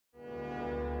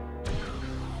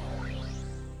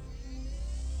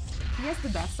has the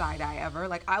best side eye ever.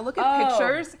 Like, I look at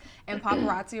pictures and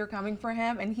paparazzi are coming for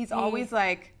him, and he's always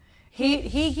like,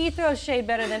 he throws shade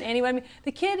better than anyone. I mean,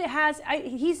 the kid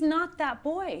he's not that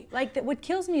boy. Like, what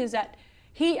kills me is that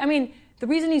the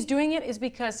reason he's doing it is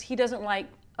because he doesn't like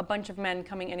a bunch of men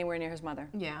coming anywhere near his mother.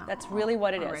 Yeah. That's really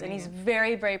what it is. And he's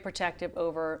very, very protective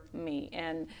over me.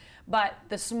 But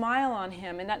the smile on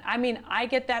him, and that, I mean, I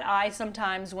get that eye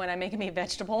sometimes when I'm making me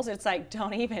vegetables. It's like,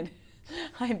 don't even.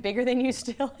 I'm bigger than you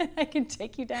still, and I can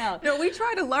take you down. No, we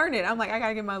try to learn it. I'm like, I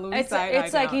gotta get my Louis side eye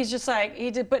It's like down. he's just like,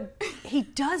 but he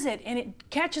does it, and it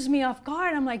catches me off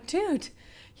guard. I'm like, dude,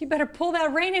 you better pull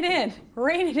that, rein it in.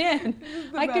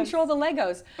 I control the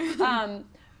Legos.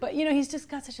 But you know, he's just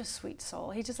got such a sweet soul.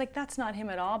 He's just like, that's not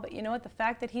him at all. But you know what? The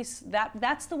fact that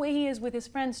that's the way he is with his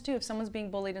friends too. If someone's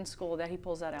being bullied in school, that he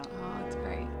pulls that out. Oh, that's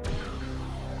great.